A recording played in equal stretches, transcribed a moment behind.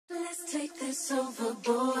Let's take this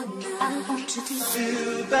overboard now. I want you to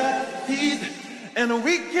feel that heat, and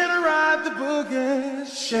we can ride the boogie,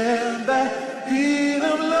 share that heat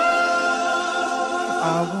of love.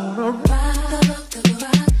 I wanna ride the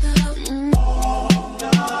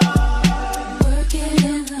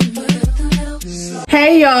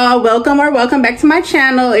Hey y'all, welcome back to my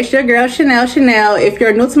channel. It's your girl Chanelle. If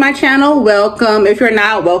you're new to my channel, welcome. If you're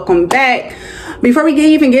not, welcome back. Before we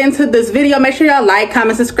even get into this video, make sure y'all like,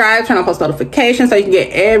 comment, subscribe, turn on post notifications so you can get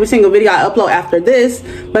every single video I upload after this.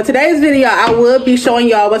 But today's video, I will be showing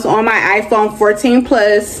y'all what's on my iPhone 14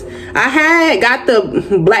 Plus. I had got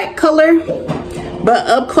the black color, but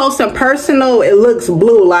up close and personal, it looks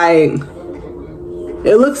blue. Like,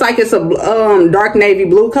 it looks like it's a dark navy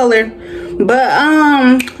blue color. But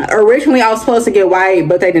originally I was supposed to get white,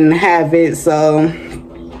 but they didn't have it, so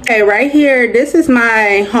okay, right here, this is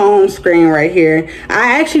my home screen right here.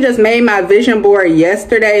 I actually just made my vision board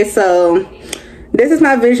yesterday, so this is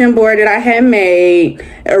my vision board that I had made.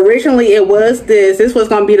 Originally it was this was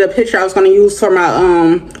gonna be the picture I was gonna use for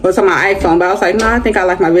my what's on my iPhone, but I was like, no, I think I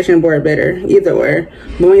like my vision board better either way.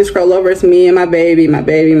 But when you scroll over, it's me and my baby, me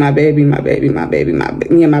and my baby.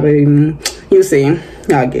 You see,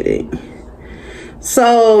 y'all get it.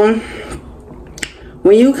 So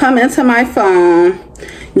when you come into my phone,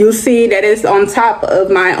 you see that it's on top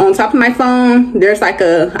of my phone. There's like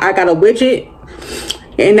I got a widget,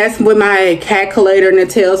 and that's with my calculator, and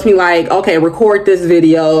it tells me like, okay, record this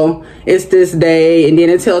video, it's this day, and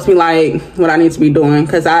then it tells me like what I need to be doing,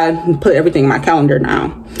 because I put everything in my calendar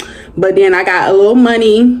now. But then I got a little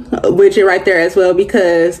money widget right there as well,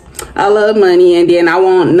 because I love money, and then I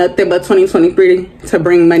want nothing but 2023 to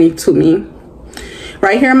bring money to me.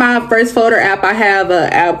 Right here in my first folder app, I have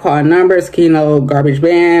an app called Numbers, Keynote, Garbage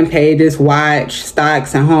Band, Pages, Watch,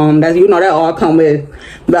 Stocks, and Home. That's, you know, that all come with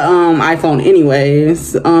the iPhone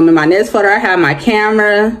anyways. In my next folder, I have my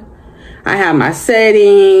camera, I have my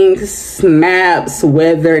settings, maps,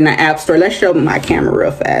 weather, and the app store. Let's show my camera real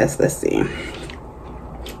fast. Let's see.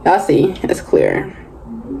 Y'all see, it's clear.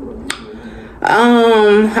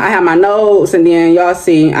 I have my notes, and then y'all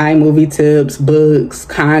see iMovie tips, books,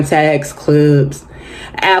 contacts, clips,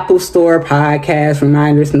 Apple Store, podcasts,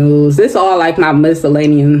 reminders, news. This all like my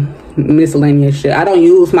miscellaneous shit. I don't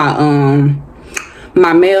use my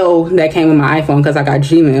my mail that came with my iPhone because I got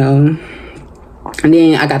Gmail. And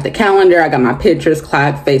then I got the calendar, I got my pictures,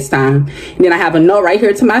 clock, FaceTime. And then I have a note right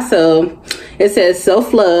here to myself. It says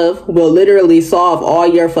self-love will literally solve all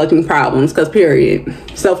your fucking problems. Because period.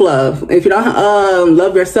 Self-love. If you don't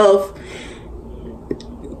love yourself,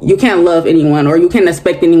 you can't love anyone, or you can't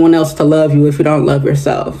expect anyone else to love you if you don't love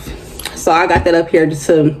yourself. So I got that up here just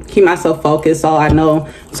to keep myself focused. So I know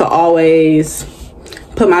to always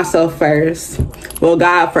put myself first. Well,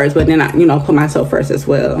 God first, but then I, you know, put myself first as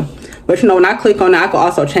well. But you know, when I click on it, I can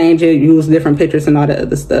also change it, use different pictures and all that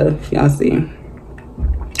other stuff. Y'all see.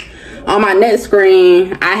 On my next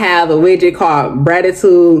screen, I have a widget called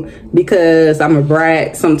Gratitude, because I'm a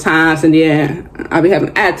brat sometimes, and then I be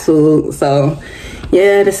having attitude. So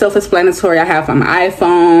yeah, the self-explanatory I have on my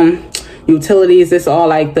iPhone. Utilities, it's all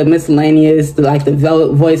like the miscellaneous, like the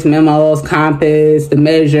voice memos, compass, the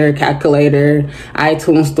measure, calculator,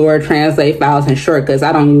 iTunes store, translate files, and shortcuts.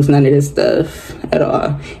 I don't use none of this stuff at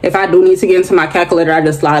all. If I do need to get into my calculator, I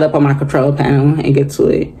just slide up on my control panel and get to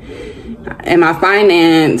it. And my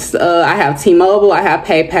finance, I have T-Mobile, I have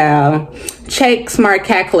PayPal, Check Smart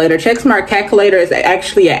Calculator. Check Smart Calculator is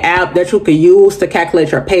actually an app that you could use to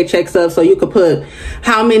calculate your paychecks up. So you could put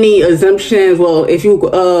how many exemptions, well, if you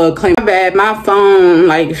claim, my phone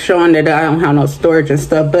like showing that I don't have no storage and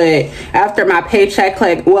stuff. But after my paycheck,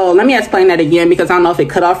 like, well, let me explain that again, because I don't know if it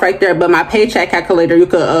cut off right there. But my paycheck calculator, you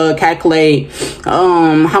could calculate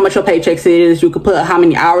how much your paychecks is. You could put how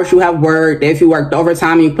many hours you have worked. If you worked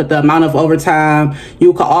overtime, you put the amount of overtime.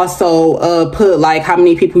 You could also put like how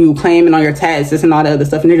many people you claiming on your taxes and all that other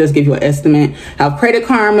stuff, and they just give you an estimate. I have Credit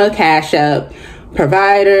Karma, Cash App,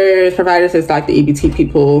 providers is like the EBT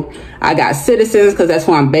people. I got Citizens, because that's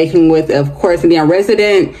who I'm banking with, of course. And then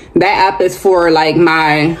Resident, that app is for like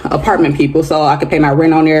my apartment people, so I can pay my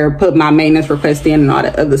rent on there, put my maintenance request in, and all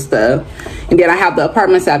that other stuff. And then I have the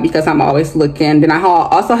Apartments app, because I'm always looking. Then I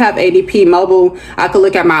also have ADP Mobile. I could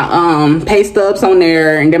look at my pay stubs on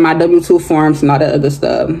there, and then my W-2 forms and all that other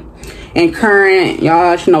stuff. And Current,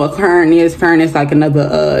 y'all should know what Current is. Current is like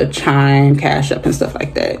another Chime, Cash App, and stuff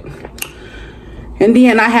like that. And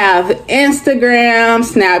then I have Instagram,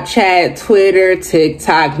 Snapchat, Twitter,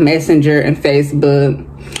 TikTok, Messenger, and Facebook.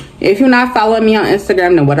 If you're not following me on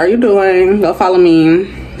Instagram, then what are you doing? Go follow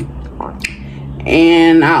me.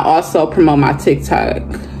 And I also promote my TikTok.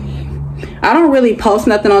 I don't really post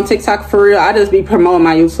nothing on TikTok for real. I just be promoting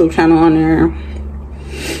my YouTube channel on there.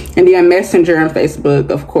 And then Messenger and Facebook,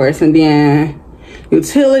 of course. And then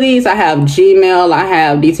utilities, I have Gmail, I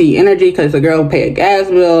have DT Energy because the girl pay a gas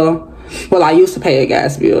bill. Well, I used to pay a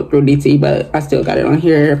gas bill through DT, but I still got it on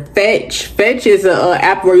here. Fetch is a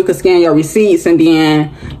app where you can scan your receipts, and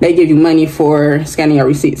then they give you money for scanning your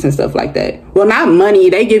receipts and stuff like that. Well, not money,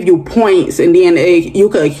 they give you points, and then you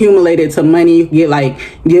could accumulate it to money. You can get like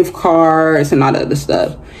gift cards and all that other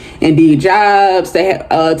stuff. Indeed Jobs, they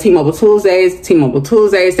have T-Mobile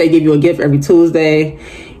Tuesdays, they give you a gift every Tuesday,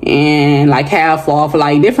 and like half off,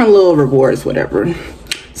 like different little rewards, whatever.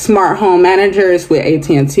 Smart home managers with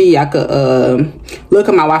AT&T. I could look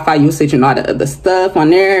at my Wi-Fi usage and all the other stuff on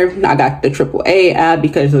there. I got the AAA app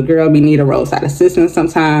because the girl be need a roadside assistance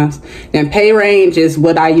sometimes. Then pay range is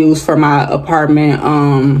what I use for my apartment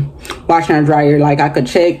washer and dryer. Like I could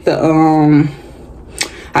check the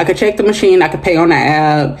machine, I could pay on the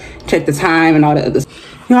app, check the time and all the other stuff.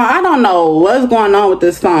 You know, I don't know what's going on with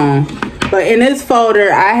this phone. But in this folder,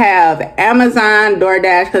 I have Amazon,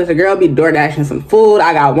 DoorDash, because the girl be DoorDashing some food.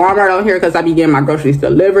 I got Walmart on here because I be getting my groceries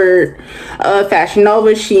delivered. Fashion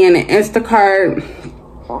Nova, Shein, and Instacart.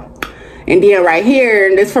 And then right here,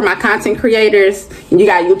 and this for my content creators, you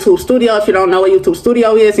got YouTube Studio. If you don't know what YouTube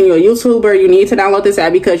Studio is and you're a YouTuber, you need to download this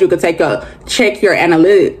app because you could check your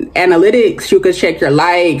analytics. You could check your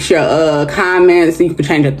likes, your comments. You could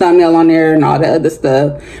change your thumbnail on there and all that other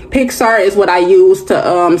stuff. Pixar is what I use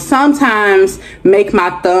to sometimes make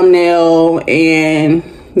my thumbnail, and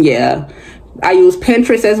yeah. I use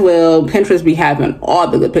Pinterest as well. Pinterest be having all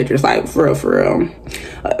the good pictures, like for real.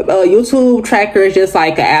 YouTube Tracker is just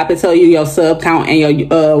like an app. It tell you your sub count and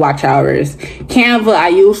your watch hours. Canva, I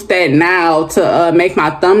use that now to make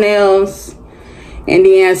my thumbnails. And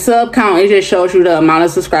then sub count, it just shows you the amount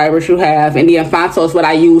of subscribers you have. And then Fonto is what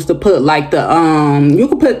I use to put like the you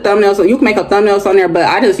can put thumbnails, you can make up thumbnails on there, but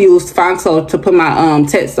I just use Fonto to put my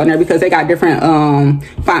text on there because they got different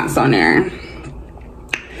fonts on there.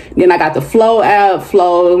 Then I got the Flow app.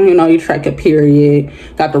 Flow, you know, you track a period.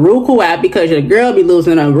 Got the Roku app because your girl be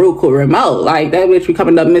losing a Roku remote. Like, that bitch be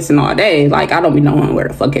coming up missing all day. Like, I don't be knowing where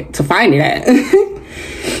the fuck to find it at.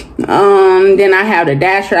 Then I have the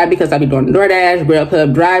Dasher app because I be doing DoorDash.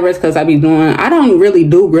 Grubhub drivers because I don't really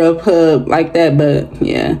do Grubhub like that, but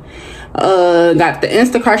yeah. Got the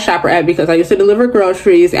Instacart shopper app because I used to deliver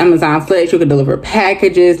groceries. Amazon Flex, you could deliver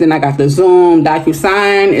packages. Then I got the Zoom.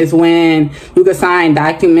 DocuSign is when you can sign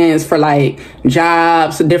documents for like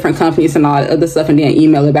jobs, different companies and all that other stuff, and then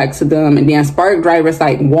email it back to them. And then Spark Driver is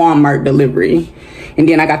like Walmart delivery. And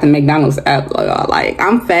then I got the McDonald's app. Like,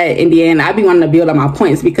 I'm fat, and then I be wanting to build up my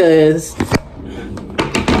points because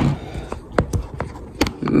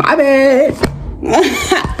my bad.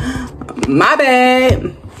 My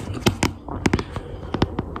bad.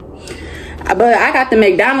 But I got the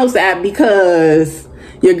McDonald's app because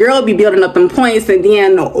your girl be building up them points, and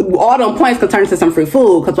then all them points can turn into some free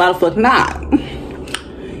food, because why the fuck not?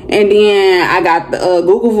 And then I got the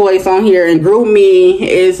Google Voice on here, and GroupMe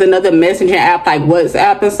is another messaging app like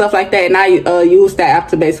WhatsApp and stuff like that. And I use that app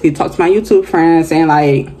to basically talk to my YouTube friends and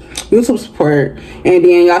like YouTube support. And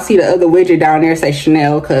then y'all see the other widget down there say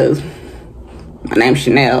Chanelle, because my name's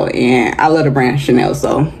Chanelle and I love the brand Chanelle,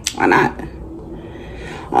 so why not?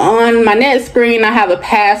 On my next screen, I have a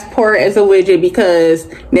passport as a widget because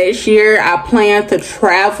next year I plan to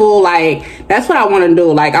travel. Like, that's what I want to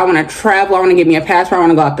do. Like, I want to travel. I want to get me a passport. I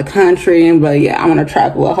want to go out the country. But yeah, I want to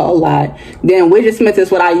travel a whole lot. Then Widgetsmith is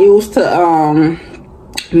what I use to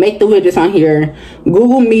make the widgets on here.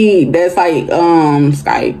 Google Meet, that's like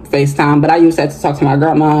Skype, FaceTime, but I use that to talk to my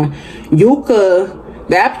grandma. Yuka,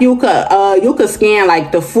 the app Yuka, you could scan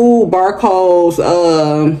like the food barcodes,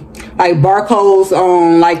 like barcodes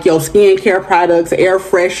on like your skincare products, air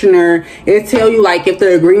freshener. It tell you like if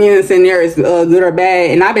the ingredients in there is good or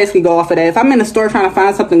bad, and I basically go off of that. If I'm in the store trying to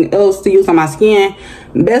find something else to use on my skin,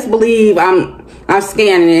 best believe I'm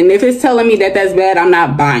scanning it, and if it's telling me that that's bad, I'm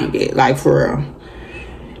not buying it, like for real.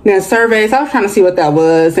 Then surveys, I was trying to see what that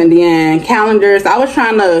was. And then calendars, I was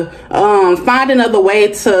trying to find another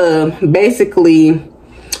way to basically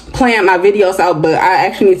plan my videos out, but I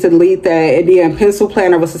actually need to delete that. And then pencil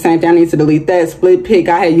planner was the same thing. I need to delete that. Split pick,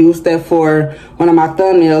 I had used that for one of my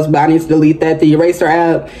thumbnails, but I need to delete that. The eraser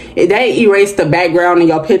app, they erase the background in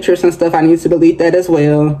your pictures and stuff. I need to delete that as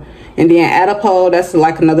well. And then add a poll, that's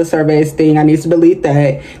like another surveys thing. I need to delete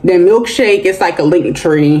that. Then Milkshake, it's like a link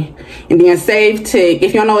tree. And then Save Tick,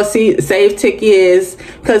 if you don't know what Save Tick is,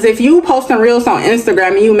 because if you posting reels on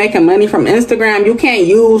Instagram and you making money from Instagram, you can't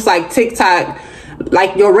use like TikTok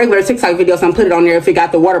like your regular TikTok videos and put it on there if it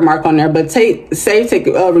got the watermark on there. But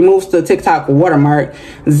removes the TikTok watermark.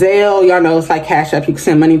 Zelle, y'all know it's like Cash App. You can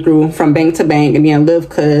send money through from bank to bank. And then Lyft,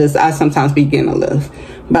 because I sometimes be getting a Lyft.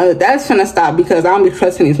 But that's gonna stop because I don't be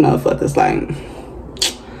trusting these motherfuckers. Like,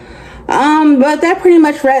 but that pretty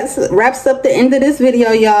much wraps up the end of this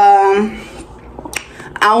video, y'all.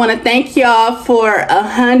 I want to thank y'all for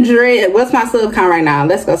 100. What's my sub count right now?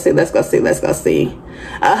 Let's go see.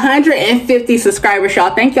 150 subscribers,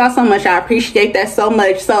 y'all. Thank y'all so much. I appreciate that so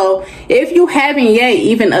much. So if you haven't yet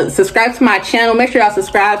even subscribed to my channel, make sure y'all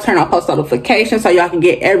subscribe, turn on post notifications so y'all can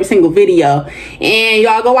get every single video. And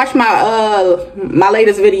y'all go watch my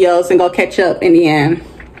latest videos and go catch up in the end.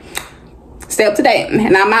 Stay up to date,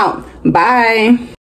 and I'm out. Bye.